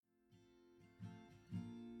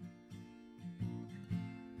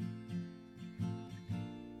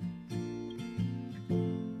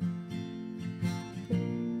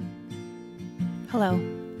Hello,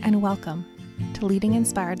 and welcome to Leading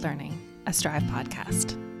Inspired Learning, a Strive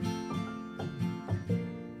podcast.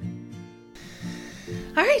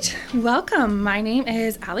 All right, welcome. My name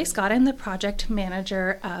is Allie Scott. I'm the project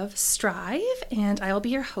manager of Strive, and I will be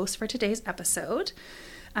your host for today's episode.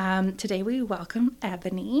 Today we welcome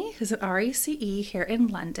Ebonee, who's at RECE here in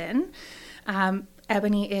London.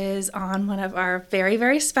 Ebonee is on one of our very,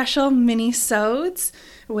 very special minisodes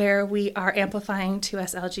where we are amplifying to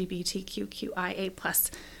us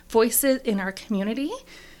LGBTQIA+ voices in our community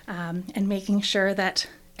and making sure that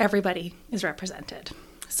everybody is represented.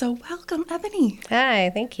 So welcome, Ebonee. Hi,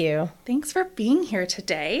 thank you. Thanks for being here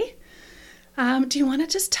today. Do you want to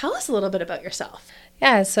just tell us a little bit about yourself?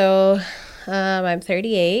 Yeah, so I'm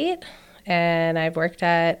 38 and I've worked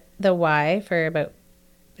at the Y for about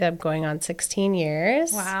going on 16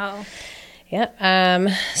 years. Wow. Yep.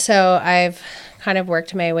 So I've kind of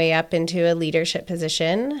worked my way up into a leadership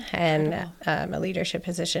position, and a leadership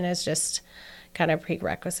position is just kind of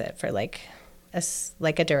prerequisite for like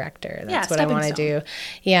a director. That's what I want to do.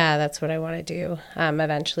 Yeah, that's what I want to do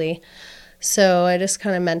eventually. So I just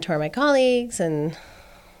kind of mentor my colleagues and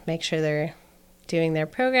make sure they're doing their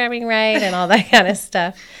programming right and all that kind of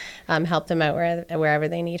stuff. Help them out wherever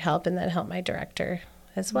they need help, and then help my director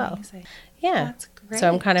as well. Amazing. Yeah. That's great. So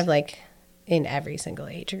I'm kind of like in every single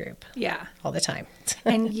age group. Yeah. All the time.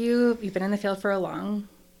 And you've been in the field for a long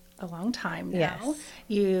time now. Yes.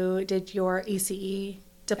 You did your ECE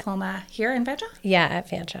diploma here in Vedra? Yeah, at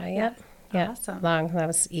Fanshawe. Yep. Yeah. Awesome. That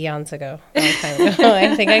was eons ago. A long time ago.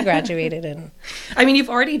 I think I graduated in... I mean, you've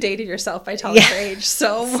already dated yourself by telling your age,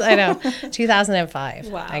 so... I know. 2005.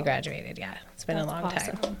 Wow. I graduated, yeah. It's been a long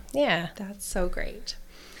time. Yeah. That's so great.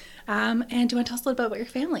 And do you want to tell us a little bit about your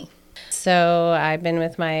family? So I've been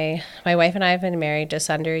with my wife, and I have been married just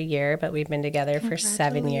under a year, but we've been together for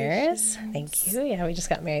 7 years. Thank you. Yeah, we just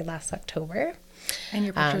got married last October. And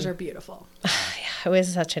your pictures are beautiful. Yeah, it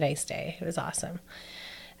was such a nice day. It was awesome.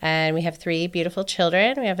 And we have 3 beautiful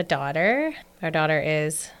children. We have a daughter. Our daughter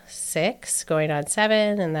is 6, going on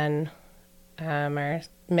 7, and then our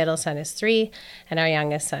middle son is 3, and our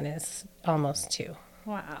youngest son is almost 2.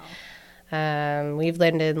 Wow. We've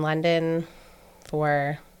lived in London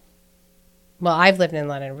I've lived in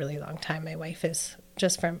London a really long time. My wife is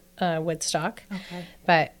just from Woodstock. Okay.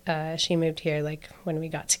 But she moved here like when we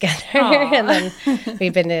got together. And then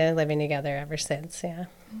we've been living together ever since. Yeah.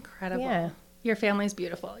 Incredible. Yeah. Your family's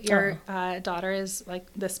beautiful. Your daughter is like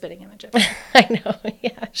the spitting image of you. I know.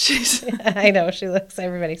 Yeah. I know.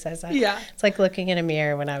 Everybody says that. Yeah. It's like looking in a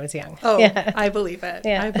mirror when I was young. Oh, yeah. I believe it.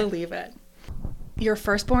 Yeah. I believe it. Your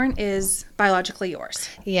firstborn is biologically yours.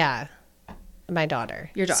 Yeah. My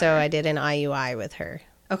daughter. Your daughter. So I did an IUI with her.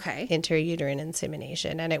 Okay. Intrauterine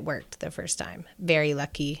insemination, and it worked the first time. Very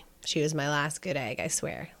lucky. She was my last good egg, I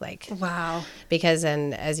swear. Wow. Because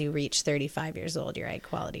then as you reach 35 years old, your egg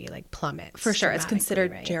quality plummets. For sure. It's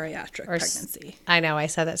considered right? geriatric pregnancy. I know. I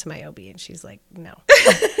said that to my OB, and she's like, no,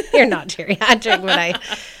 you're not geriatric,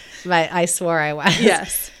 but I swore I was.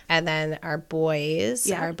 Yes. And then our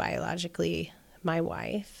boys are biologically my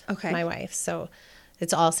wife. Okay. My wife. So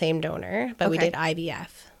it's all same donor, but we did IVF.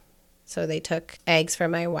 So they took eggs from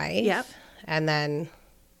my wife. Yep. And then,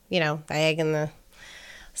 the egg and the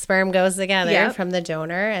sperm goes together from the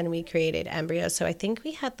donor, and we created embryos. So I think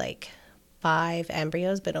we had 5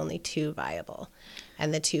 embryos, but only 2 viable.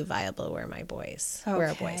 And the 2 viable were my boys. Okay. Were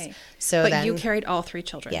our boys. So but you carried all 3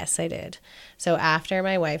 children. Yes, I did. So after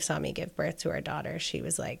my wife saw me give birth to our daughter, she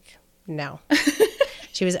was like, no.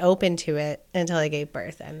 She was open to it until I gave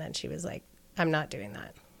birth, and then she was like, I'm not doing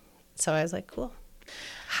that. So I was like, cool.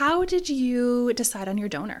 How did you decide on your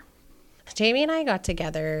donor? Jamie and I got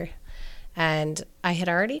together, and I had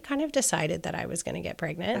already kind of decided that I was going to get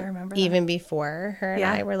pregnant. I remember even before her and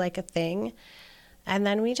I were a thing. And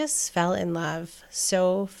then we just fell in love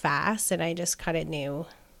so fast, and I just kind of knew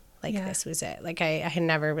this was it. I had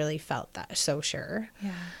never really felt that so sure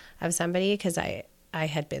of somebody, because I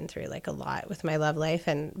had been through a lot with my love life,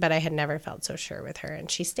 but I had never felt so sure with her, and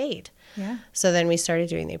she stayed. Yeah. So then we started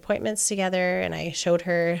doing the appointments together, and I showed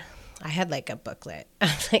her, I had a booklet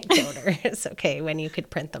of donors. Okay, when you could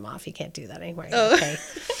print them off, you can't do that anymore. Oh. Okay.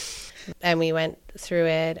 And we went through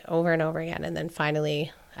it over and over again, and then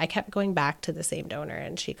finally I kept going back to the same donor,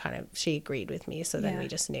 and she agreed with me. So then we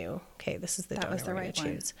just knew, okay, this is the donor we're going to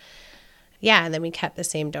choose. Yeah, and then we kept the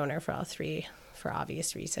same donor for all 3 for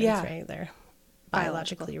obvious reasons, right? They're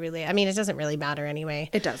biologically related. I mean, it doesn't really matter anyway.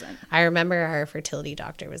 It doesn't. I remember our fertility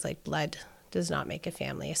doctor was like, blood does not make a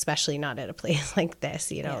family, especially not at a place like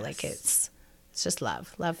this, it's just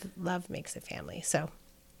love. Love makes a family. So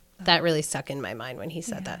that really stuck in my mind when he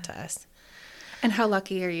said that to us. And how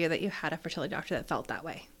lucky are you that you had a fertility doctor that felt that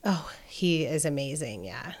way? Oh, he is amazing.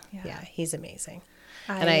 Yeah, he's amazing.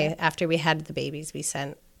 After we had the babies, we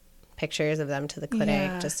sent pictures of them to the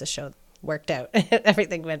clinic just to show worked out.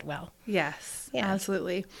 Everything went well. Yes,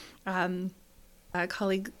 absolutely. A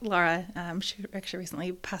colleague, Laura, she actually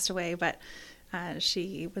recently passed away, but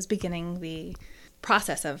she was beginning the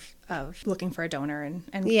process of looking for a donor, and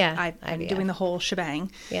I'm doing the whole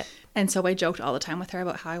shebang. Yeah. And so I joked all the time with her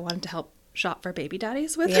about how I wanted to help shop for baby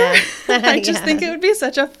daddies with her. I just think it would be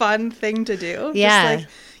such a fun thing to do. Yeah. Just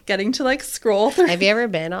getting to scroll through. Have you ever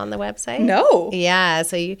been on the website? No. Yeah.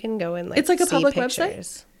 So you can go and it's like a public pictures.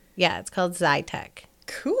 Website? Yeah. It's called Zytech.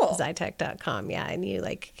 Cool. Zytech.com. Yeah. And you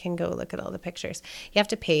can go look at all the pictures. You have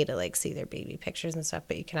to pay to see their baby pictures and stuff,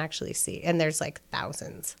 but you can actually see. And there's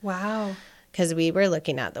thousands. Wow. Because we were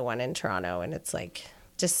looking at the one in Toronto, and it's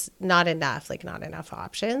just not enough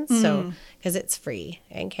options. So, because it's free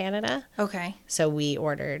in Canada. Okay. So we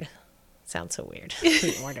ordered, sounds so weird.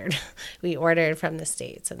 We ordered from the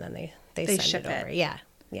States, and then they send ship it over. Yeah.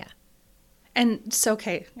 Yeah. And so,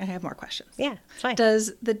 okay, I have more questions. Yeah, fine.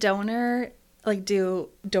 Does the donor do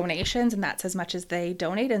donations, and that's as much as they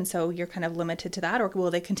donate, and so you're kind of limited to that, or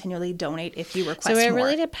will they continually donate if you request more? So it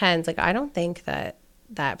really depends. I don't think that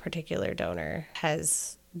particular donor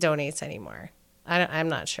donates anymore. I'm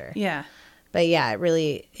not sure. Yeah. But yeah,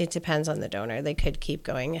 it depends on the donor. They could keep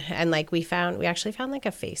going. And we actually found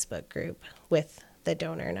a Facebook group with the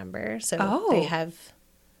donor number. So they have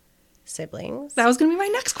siblings. That was going to be my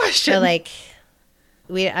next question. So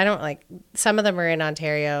some of them are in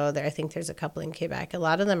Ontario. I think there's a couple in Quebec. A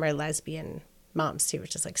lot of them are lesbian moms too,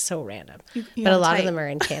 which is so random. But a lot of them are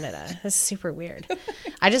in Canada. It's super weird.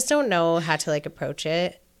 I just don't know how to approach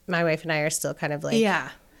it. My wife and I are still kind of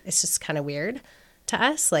it's just kind of weird to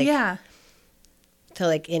us. To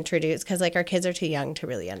introduce, because our kids are too young to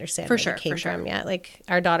really understand where it came from yet.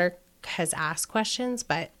 Our daughter has asked questions,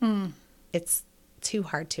 but it's too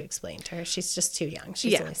hard to explain to her. She's just too young.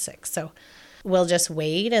 She's only 6. So we'll just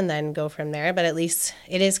wait and then go from there. But at least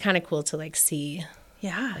it is kind of cool to see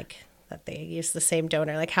that they use the same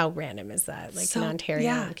donor. How random is that? In Ontario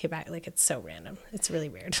and Quebec, it's so random. It's really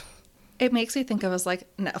weird. It makes me think of as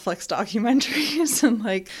Netflix documentaries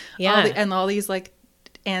and all these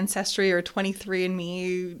Ancestry or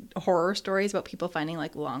 23andMe horror stories about people finding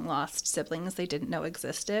long lost siblings they didn't know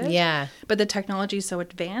existed. Yeah. But the technology is so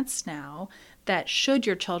advanced now that should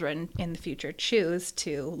your children in the future choose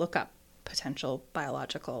to look up potential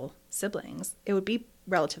biological siblings, it would be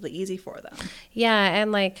relatively easy for them. Yeah,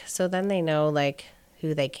 and so then they know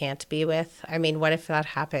who they can't be with. I mean, what if that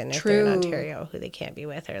happened if they're in Ontario, who they can't be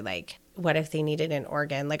with, or what if they needed an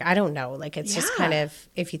organ? I don't know. It's just kind of,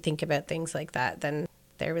 if you think about things like that, then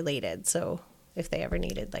they're related. So if they ever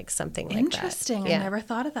needed something like that. Interesting. I never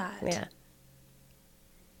thought of that. Yeah.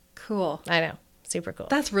 Cool. I know. Super cool.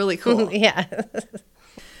 That's really cool. Yeah.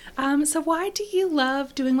 So why do you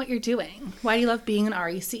love doing what you're doing? Why do you love being an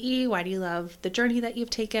RECE? Why do you love the journey that you've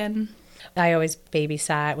taken? I always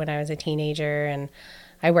babysat when I was a teenager, and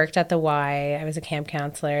I worked at the Y. I was a camp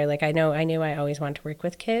counselor. I knew I always wanted to work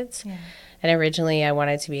with kids. Yeah. And originally I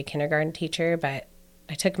wanted to be a kindergarten teacher, but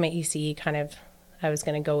I took my ECE I was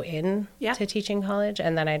going to go in to teaching college,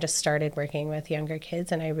 and then I just started working with younger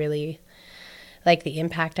kids, and I really liked the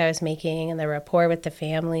impact I was making and the rapport with the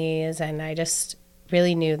families, and I just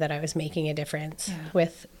really knew that I was making a difference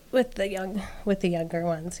with the younger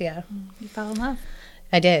ones. Yeah. You fell in love.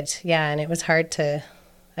 I did. Yeah. And it was hard I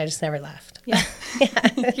just never left. Yeah.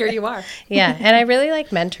 Here you are. Yeah. And I really like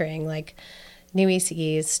mentoring, new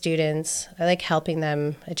ECEs, students. I like helping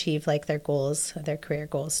them achieve their goals, their career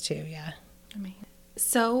goals too. Yeah. Amazing.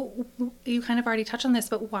 So you kind of already touched on this,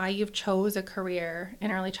 but why you've chose a career in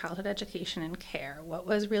early childhood education and care? What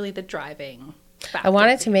was really the driving factor? I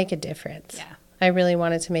wanted to make a difference. Yeah. I really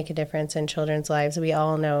wanted to make a difference in children's lives. We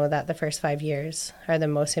all know that the first 5 years are the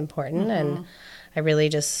most important, and I really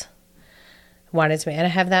just wanted to, and I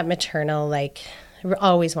have that maternal, I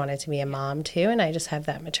always wanted to be a mom too, and I just have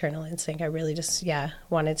that maternal instinct. I really just,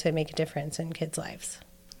 wanted to make a difference in kids' lives.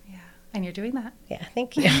 Yeah, and you're doing that. Yeah,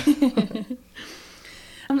 thank you.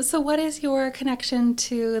 So what is your connection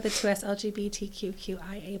to the 2S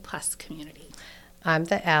LGBTQIA plus community? I'm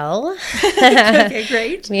the L. Okay,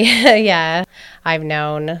 great. Yeah. I've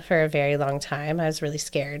known for a very long time. I was really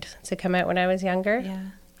scared to come out when I was younger. Yeah.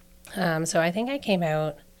 So I think I came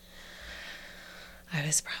out, I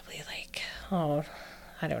was probably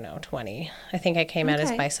 20. I think I came out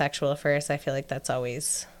as bisexual first. I feel that's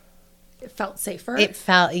always... It felt safer? It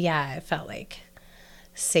felt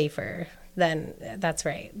safer than, that's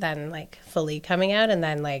right, than fully coming out. And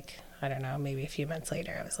then I don't know, maybe a few months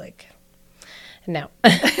later, I was No.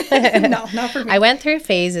 No, not for me. I went through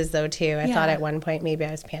phases though too. I thought at one point maybe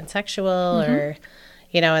I was pansexual or,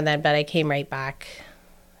 and then, but I came right back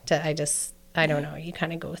to, I don't know, you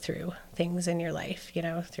kind of go through things in your life,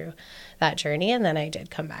 through that journey. And then I did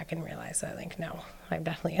come back and realize that, like, no, I'm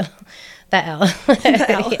definitely the L.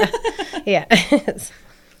 The L. Yeah.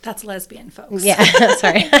 That's lesbian, folks. Yeah.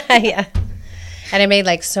 Sorry. Yeah. And I made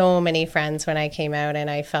like so many friends when I came out, and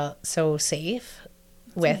I felt so safe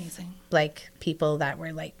with amazing. Like people that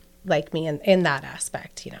were like me in that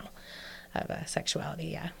aspect, of sexuality.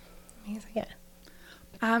 Yeah. Amazing. Yeah.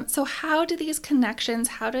 So how do these connections,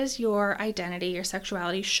 how does your identity, your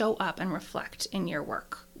sexuality show up and reflect in your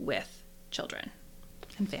work with children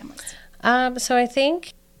and families? So I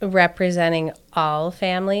think representing all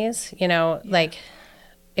families, like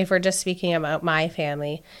if we're just speaking about my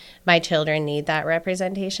family, my children need that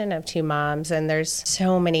representation of two moms, and there's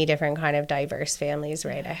so many different kind of diverse families,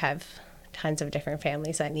 right? I have tons of different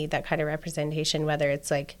families that need that kind of representation, whether it's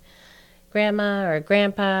like grandma or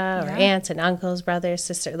grandpa or aunts and uncles, brothers,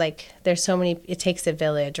 sisters, like there's so many, it takes a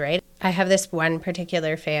village, right? I have this one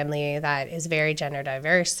particular family that is very gender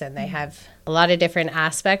diverse, and they have a lot of different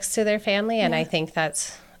aspects to their family, and I think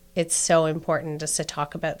it's so important just to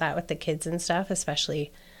talk about that with the kids and stuff,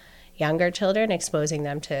 especially younger children, exposing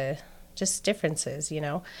them to just differences,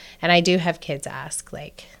 And I do have kids ask,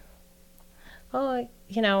 like, oh,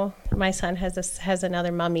 my son has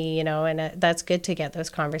another mummy, and that's good to get those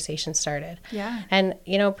conversations started. Yeah. And,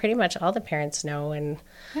 pretty much all the parents know, and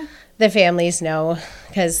the families know,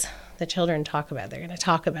 because the children they're going to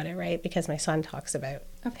talk about it, right? Because my son talks about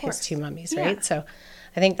his two mummies, right? So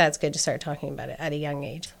I think that's good to start talking about it at a young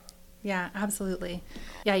age. Yeah, absolutely.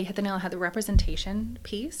 Yeah, you hit the nail on the head, the representation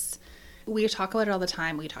piece. We talk about it all the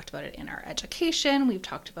time. We talked about it in our education. We've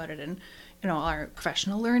talked about it in, our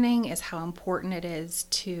professional learning, is how important it is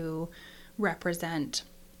to represent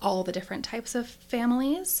all the different types of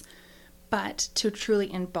families, but to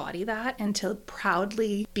truly embody that and to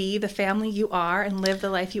proudly be the family you are and live the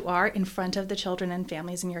life you are in front of the children and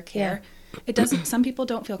families in your care. Yeah. Some people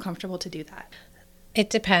don't feel comfortable to do that. It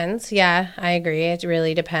depends. Yeah, I agree. It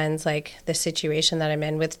really depends, like the situation that I'm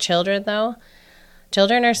in. With children, though,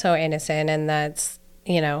 children are so innocent, and that's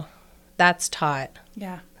taught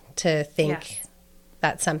to think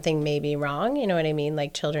that something may be wrong. You know what I mean?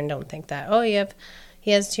 Like children don't think that,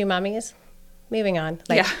 he has two mummies, moving on.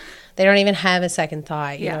 Like they don't even have a second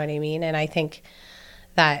thought. You know what I mean? And I think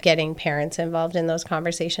that getting parents involved in those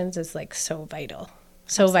conversations is like so vital.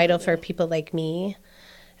 So vital for people like me.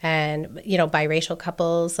 And, biracial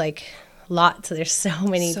couples, like lots. There's so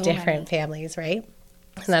many different families, right?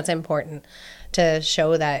 And that's important to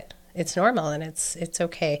show that it's normal and it's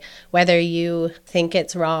okay. Whether you think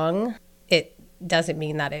it's wrong, it doesn't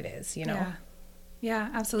mean that it is, Yeah,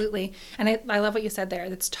 absolutely. And I love what you said there.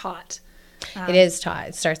 It's taught. It is taught.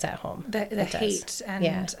 It starts at home. The hate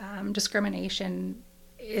and discrimination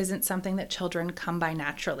isn't something that children come by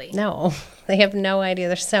naturally. No, they have no idea.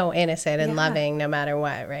 They're so innocent and loving no matter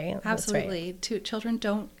what, right? Absolutely. Right. Children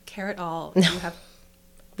don't care at all. No, you have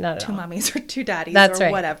not two mummies or two daddies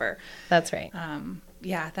or whatever. That's right.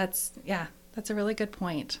 That's a really good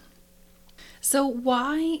point. So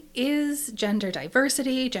why is gender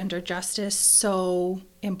diversity, gender justice so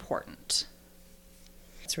important?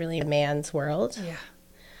 It's really a man's world. Yeah.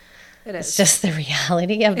 It is. It's just the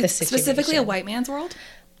reality of the situation. Specifically a white man's world?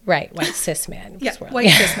 Right, white cis man. World. White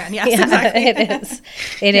cis man, yes, exactly. It is.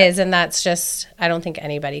 It is, and that's just, I don't think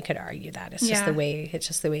anybody could argue that. It's just the way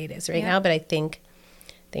it is right now, but I think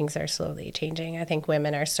things are slowly changing. I think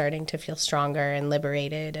women are starting to feel stronger and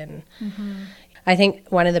liberated, and I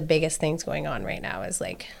think one of the biggest things going on right now is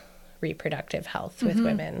like reproductive health with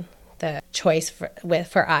women. The choice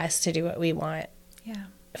for us to do what we want. Yeah.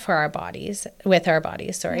 For our bodies,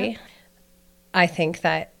 sorry. I think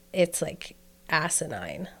that it's like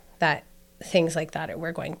asinine that things like that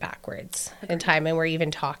we're going backwards in time, and we're even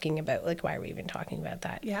talking about, like, why are we even talking about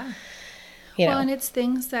that? Yeah. And it's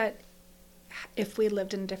things that if we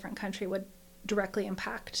lived in a different country would directly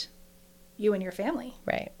impact you and your family.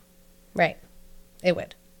 Right. It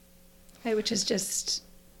would. Which is just...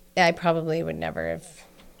 I probably would never have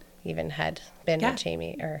even had been with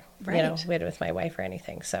Jamie or, with my wife or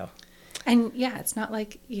anything, so. And, it's not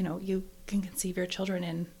like, you can conceive your children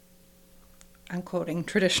in, I'm quoting,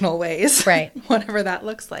 traditional ways. Right. Whatever that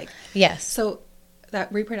looks like. Yes. So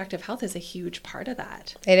that reproductive health is a huge part of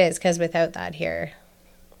that. It is, because without that here,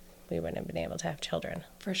 we wouldn't have been able to have children.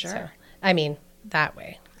 For sure. So, I mean, that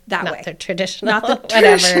way. Not the traditional. Not the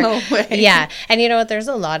traditional way. Yeah. And you know what? There's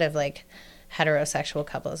a lot of, like, heterosexual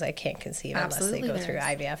couples that can't conceive unless they go through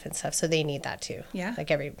IVF and stuff. So they need that too. Yeah.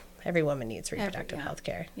 Like every woman needs reproductive health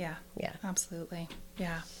care. Yeah. Yeah. Absolutely.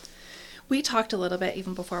 Yeah. We talked a little bit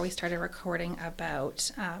even before we started recording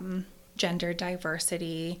about gender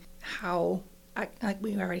diversity, how, like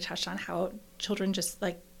we already touched on, how children just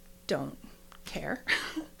like don't care.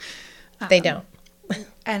 They don't.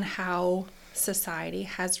 And how society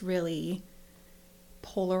has really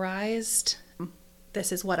polarized.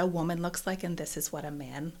 This is what a woman looks like and this is what a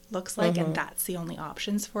man looks like, and that's the only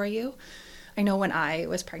options for you. I know when I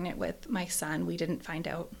was pregnant with my son, we didn't find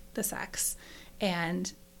out the sex,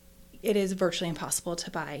 and it is virtually impossible to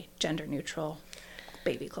buy gender neutral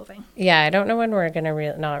baby clothing. Yeah, I don't know when we're going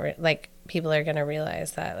to people are going to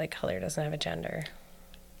realize that like color doesn't have a gender.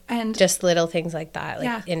 And just little things like that,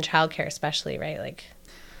 like in childcare especially, right? Like,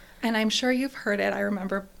 and I'm sure you've heard it. I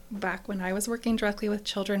remember back when I was working directly with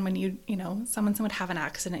children, when you know, someone would have an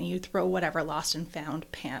accident and you throw whatever lost and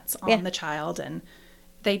found pants on the child, and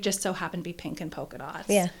they just so happen to be pink and polka dots.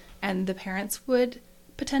 Yeah. And the parents would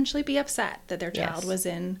potentially be upset that their child was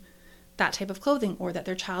in that type of clothing, or that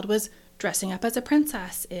their child was dressing up as a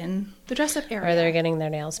princess in the dress-up area. Or they're getting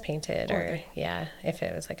their nails painted, if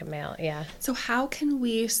it was like a male, So how can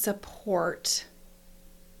we support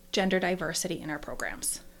gender diversity in our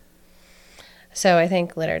programs? So I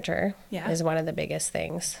think literature is one of the biggest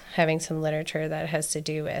things. Having some literature that has to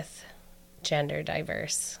do with gender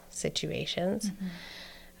diverse situations.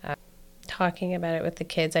 Talking about it with the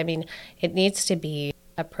kids. I mean, it needs to be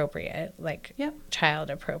appropriate, like child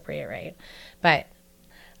appropriate, right? But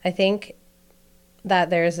I think that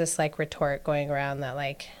there's this like retort going around that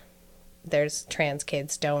like there's trans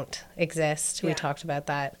kids don't exist. We talked about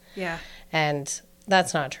that. Yeah. And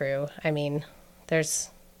that's not true. I mean, there's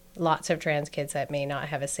lots of trans kids that may not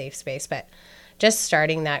have a safe space, but just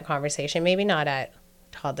starting that conversation, maybe not at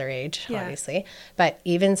toddler age, obviously, but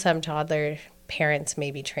even some toddler parents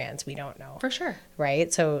may be trans. We don't know. For sure.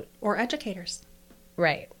 Right? So, or educators.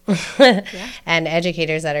 Right. And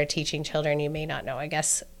educators that are teaching children, you may not know, I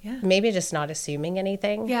guess. Maybe just not assuming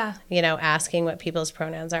anything. Yeah. You know, asking what people's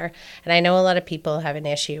pronouns are. And I know a lot of people have an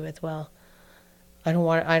issue with, well, I don't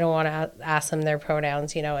want to ask them their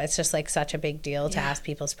pronouns. You know, it's just like such a big deal to ask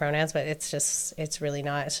people's pronouns, but it's really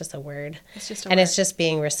not. It's just a word. It's just a word. And it's just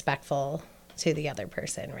being respectful to the other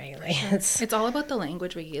person, right? Like it's all about the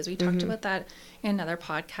language we use. We talked about that in another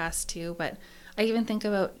podcast too, but I even think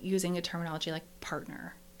about using a terminology like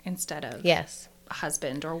partner instead of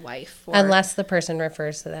husband or wife. Or, unless the person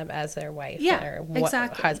refers to them as their wife or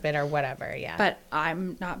husband or whatever, But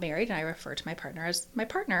I'm not married and I refer to my partner as my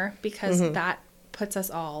partner because that puts us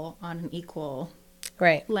all on an equal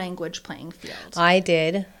language playing field. I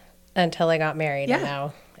did until I got married and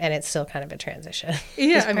now, and it's still kind of a transition.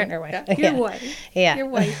 Yeah, I mean, partner wife. Your wife. Yeah. Your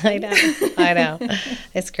wife. I know.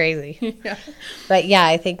 It's crazy. Yeah. But yeah,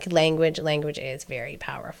 I think language is very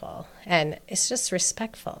powerful, and it's just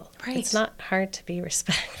respectful. Right. It's not hard to be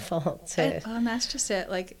respectful to. And that's just it.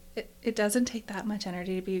 Like it doesn't take that much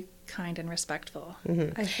energy to be kind and respectful.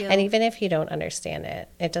 I feel. And even if you don't understand it,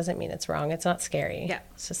 it doesn't mean it's wrong. It's not scary. Yeah.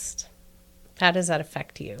 It's just, how does that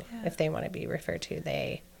affect you if they want to be referred to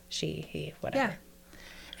they, she, he, whatever. Yeah.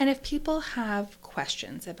 And if people have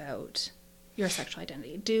questions about your sexual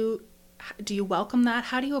identity, do you welcome that?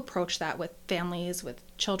 How do you approach that with families, with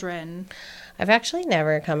children? I've actually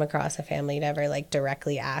never come across a family to ever like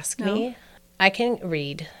directly ask me. I can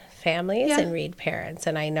read families and read parents,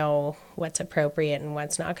 and I know what's appropriate and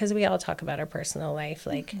what's not, because we all talk about our personal life,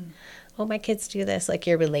 like, oh, my kids do this. Like,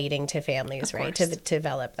 you're relating to families, right? To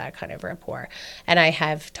develop that kind of rapport. And I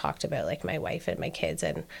have talked about like my wife and my kids,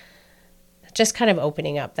 and just kind of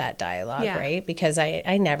opening up that dialogue, right? Because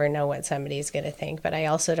I never know what somebody's going to think, but I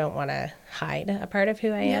also don't want to hide a part of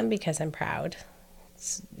who I am because I'm proud,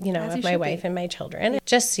 you know, of my wife and my children.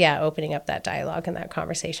 Just, opening up that dialogue and that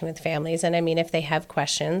conversation with families. And I mean, if they have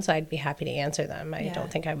questions, I'd be happy to answer them. I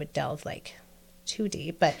don't think I would delve like too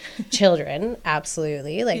deep, but children,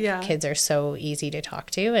 absolutely. Like kids are so easy to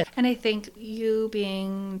talk to. And I think you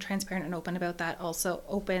being transparent and open about that also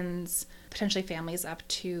opens potentially families up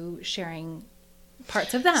to sharing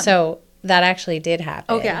parts of them. So that actually did happen.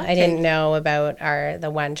 Oh, yeah? I didn't know about the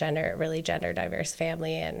one really gender diverse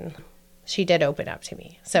family, and she did open up to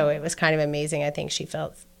me. So it was kind of amazing. I think she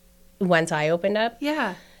felt, once I opened up,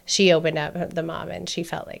 she opened up, the mom, and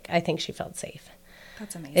I think she felt safe.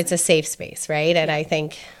 That's amazing. It's a safe space, right? And I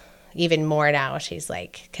think even more now, she's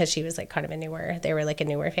like, because she was like kind of they were like a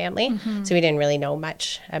newer family. So we didn't really know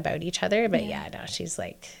much about each other. But she's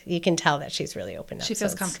like, you can tell that she's really open up. She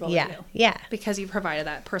feels comfortable with you. Yeah. Because you provided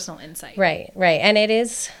that personal insight. Right. And it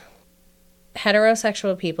is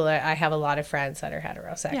heterosexual people. I have a lot of friends that are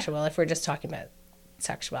heterosexual, if we're just talking about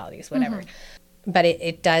sexualities, whatever. But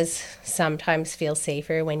it does sometimes feel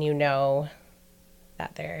safer when you know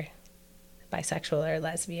that they're bisexual or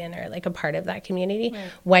lesbian or like a part of that community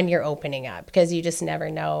when you're opening up, because you just never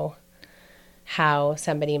know how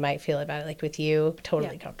somebody might feel about it. Like with you,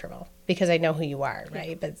 totally comfortable because I know who you are,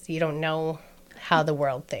 right? But you don't know how the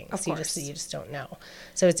world thinks. You just don't know.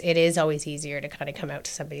 So it is always easier to kind of come out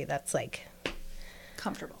to somebody that's like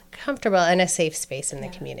comfortable in a safe space in the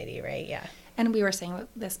community, right? Yeah. And we were saying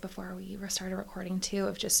this before we started recording too,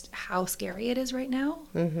 of just how scary it is right now.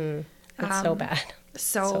 Mm-hmm. It's so bad.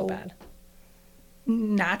 So bad.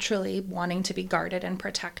 Naturally wanting to be guarded and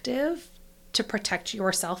protective to protect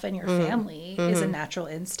yourself and your family is a natural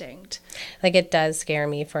instinct. Like it does scare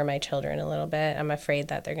me for my children a little bit. I'm afraid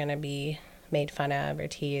that they're going to be made fun of or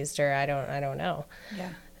teased, or I don't know. Yeah.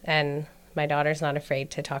 And my daughter's not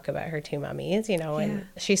afraid to talk about her two mummies, you know, and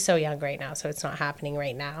she's so young right now, so it's not happening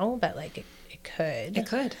right now, but like it could. It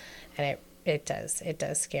could. And it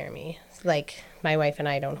does scare me. Like my wife and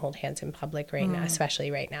I don't hold hands in public right now,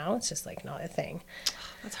 especially right now. It's just like not a thing.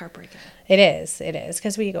 That's heartbreaking. It is,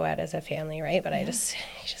 because we go out as a family, right? But you just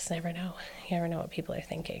never know. You never know what people are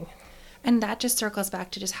thinking. And that just circles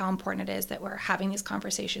back to just how important it is that we're having these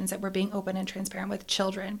conversations, that we're being open and transparent with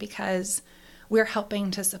children, because we're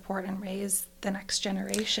helping to support and raise the next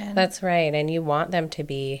generation. That's right. And you want them to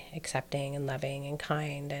be accepting and loving and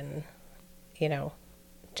kind and, you know,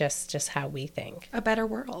 just how we think. A better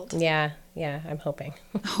world. Yeah, I'm hoping.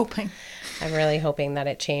 I'm really hoping that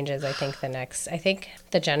it changes. I think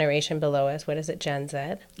the generation below us, what is it, Gen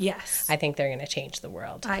Z? Yes. I think they're going to change the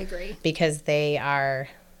world. I agree. Because they are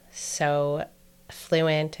so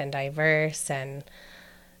fluent and diverse, and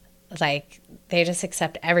like they just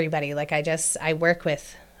accept everybody. Like I work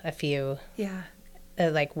with a few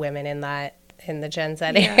like women in the Gen Z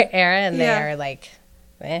era, and they are like,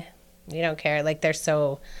 you don't care. Like they're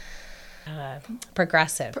so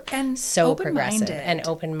progressive and so progressive and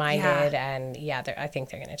open-minded, and I think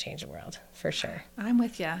they're going to change the world for sure. I'm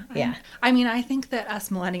with you. I mean, I think that us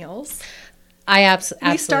millennials,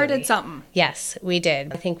 absolutely. We started something. Yes, we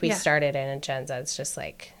did. I think we started, and Gen Z's just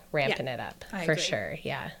like ramping it up for sure.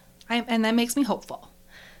 Yeah. And that makes me hopeful.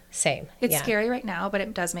 Same. It's scary right now, but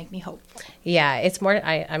it does make me hopeful. Yeah, it's more,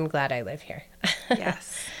 I'm glad I live here.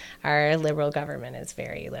 Yes. Our liberal government is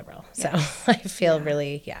very liberal. So I feel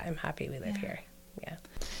really, I'm happy we live here. Yeah.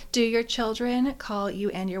 Do your children call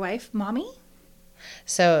you and your wife mommy?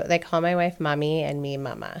 So they call my wife mommy and me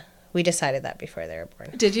mama. We decided that before they were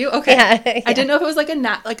born. Did you? Okay. I didn't know if it was like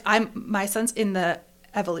my son's in the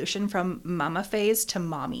evolution from mama phase to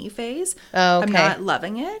mommy phase. Oh, okay. I'm not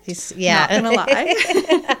loving it. Not gonna lie.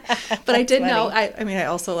 But I did know. I mean, I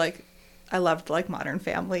also I loved Modern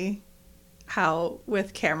Family. How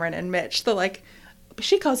with Cameron and Mitch,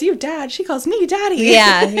 she calls you dad, she calls me daddy.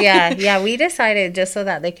 Yeah. We decided just so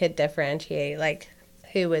that they could differentiate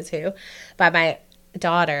who was who. But my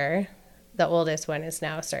daughter, the oldest one, is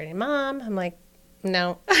now starting mom. I'm like,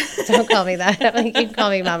 no, don't call me that. I'm like, you can call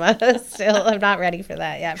me mama. Still, I'm not ready for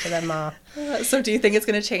that yet, for the mom. So do you think it's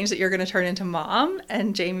going to change, that you're going to turn into mom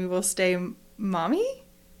and Jamie will stay mommy?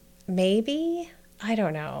 Maybe. I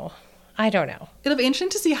don't know. It'll be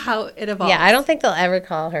interesting to see how it evolves. Yeah, I don't think they'll ever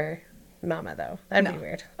call her mama, though. That'd be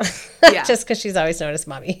weird. Just because she's always known as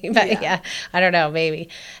mommy. But I don't know, maybe.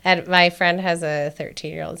 And my friend has a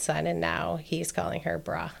 13-year-old son, and now he's calling her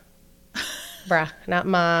bra. Bra, not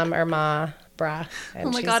mom or ma. Bra. And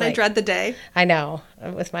oh my God, I dread the day. I know.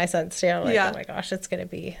 With my son too, I'm like, oh my gosh, it's gonna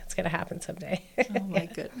happen someday. Oh my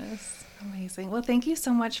goodness. Amazing. Well, thank you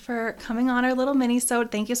so much for coming on our little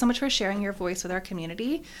minisode. Thank you so much for sharing your voice with our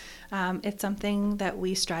community. It's something that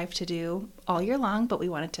we strive to do all year long, but we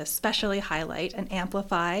wanted to especially highlight and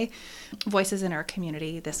amplify voices in our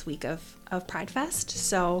community this week of Pride Fest.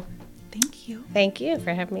 So thank you. Thank you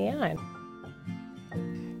for having me on.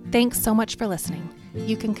 Thanks so much for listening.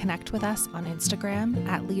 You can connect with us on Instagram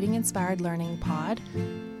at Leading Inspired Learning Pod,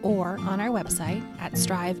 or on our website at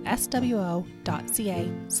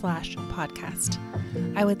striveswo.ca/podcast.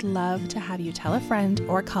 I would love to have you tell a friend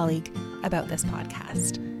or colleague about this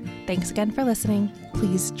podcast. Thanks again for listening.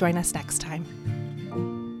 Please join us next time.